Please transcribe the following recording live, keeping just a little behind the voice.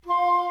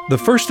The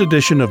first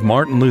edition of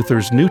Martin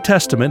Luther's New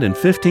Testament in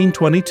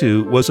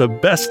 1522 was a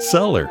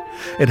bestseller.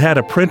 It had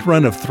a print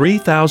run of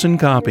 3,000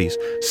 copies,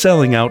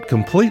 selling out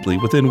completely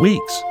within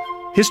weeks.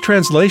 His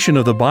translation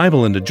of the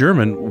Bible into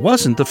German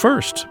wasn't the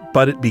first,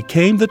 but it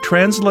became the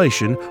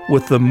translation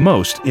with the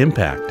most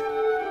impact.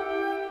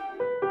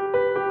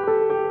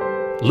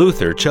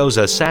 Luther chose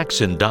a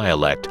Saxon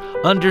dialect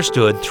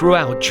understood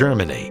throughout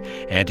Germany,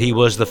 and he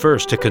was the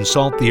first to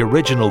consult the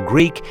original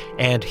Greek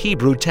and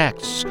Hebrew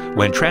texts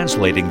when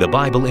translating the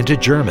Bible into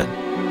German.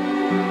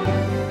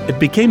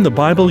 It became the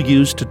Bible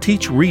used to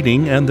teach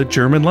reading and the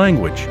German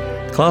language.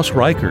 Klaus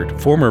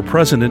Reichert, former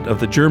president of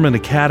the German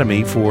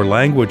Academy for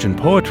Language and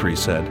Poetry,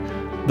 said,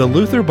 "The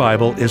Luther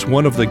Bible is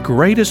one of the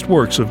greatest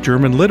works of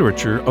German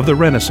literature of the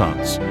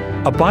Renaissance,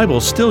 a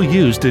Bible still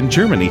used in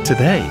Germany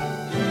today."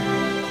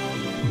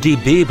 Die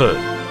Bibel.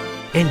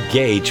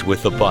 Engage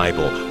with the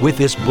Bible, with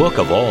this book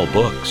of all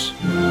books.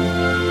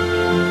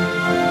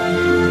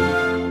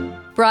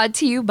 Brought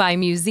to you by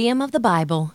Museum of the Bible.